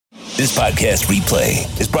This podcast replay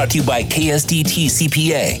is brought to you by KSDT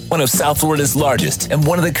CPA, one of South Florida's largest and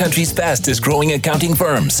one of the country's fastest growing accounting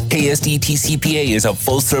firms. KSDT CPA is a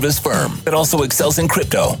full-service firm that also excels in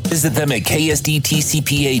crypto. Visit them at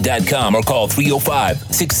ksdtcpa.com or call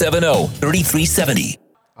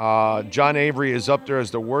 305-670-3370. John Avery is up there as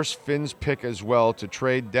the worst Finns pick as well to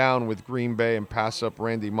trade down with Green Bay and pass up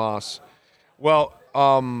Randy Moss. Well,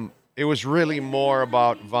 it was really more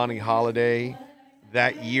about Vonnie Holliday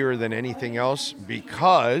that year than anything else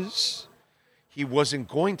because he wasn't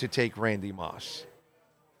going to take Randy Moss.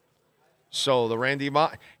 So the Randy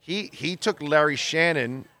Moss, he took Larry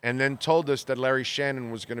Shannon and then told us that Larry Shannon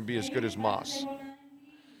was going to be as good as Moss.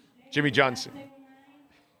 Jimmy Johnson.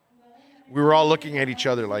 We were all looking at each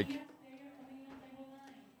other like,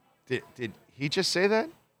 did he just say that?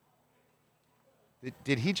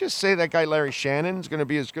 Did he just say that guy Larry Shannon's going to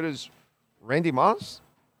be as good as Randy Moss?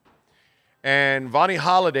 And Vonnie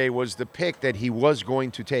Holliday was the pick that he was going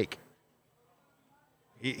to take.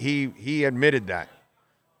 He admitted that.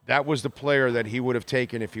 That was the player that he would have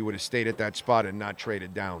taken if he would have stayed at that spot and not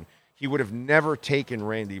traded down. He would have never taken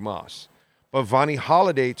Randy Moss. But Vonnie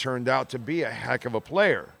Holliday turned out to be a heck of a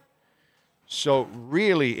player. So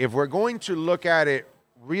really, if we're going to look at it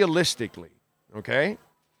realistically, okay,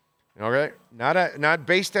 not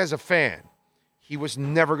based as a fan, he was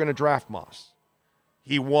never going to draft Moss.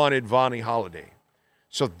 He wanted Vonnie Holliday.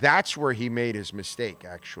 So that's where he made his mistake,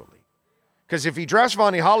 actually. Because if he drafts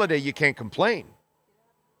Vonnie Holliday, you can't complain.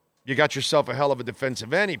 You got yourself a hell of a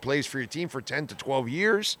defensive end. He plays for your team for 10 to 12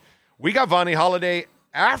 years. We got Vonnie Holliday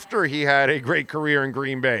after he had a great career in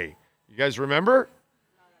Green Bay. You guys remember?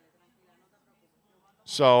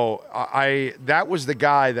 So that was the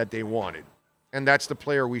guy that they wanted. And that's the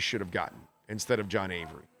player we should have gotten instead of John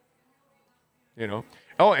Avery.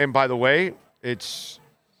 Oh, and by the way, it's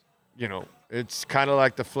kind of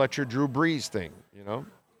like the Fletcher Drew Brees thing,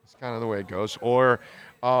 It's kind of the way it goes. Or,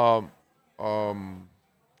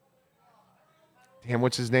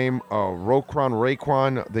 what's his name?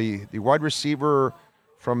 Raekwon, the wide receiver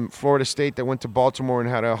from Florida State that went to Baltimore and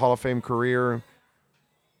had a Hall of Fame career.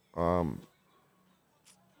 Come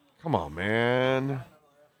on, man.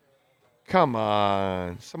 Come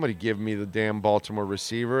on. Somebody give me the damn Baltimore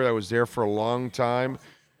receiver that was there for a long time.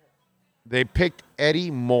 They picked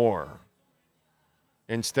Eddie Moore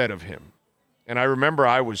instead of him. And I remember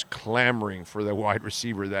I was clamoring for the wide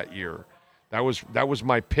receiver that year. That was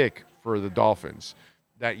my pick for the Dolphins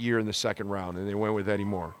that year in the second round, and they went with Eddie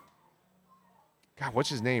Moore. God, what's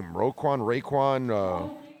his name? Raekwon,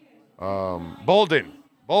 Bolden.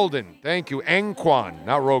 Bolden, thank you. Anquan,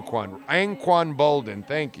 not Roquan. Anquan Bolden,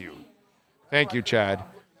 thank you. Thank you, Chad.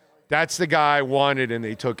 That's the guy I wanted, and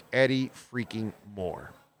they took Eddie freaking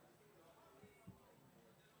Moore.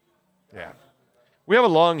 Yeah. We have a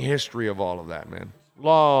long history of all of that, man.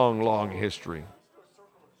 Long history.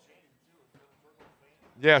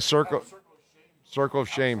 Yeah, circle of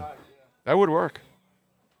shame. That would work.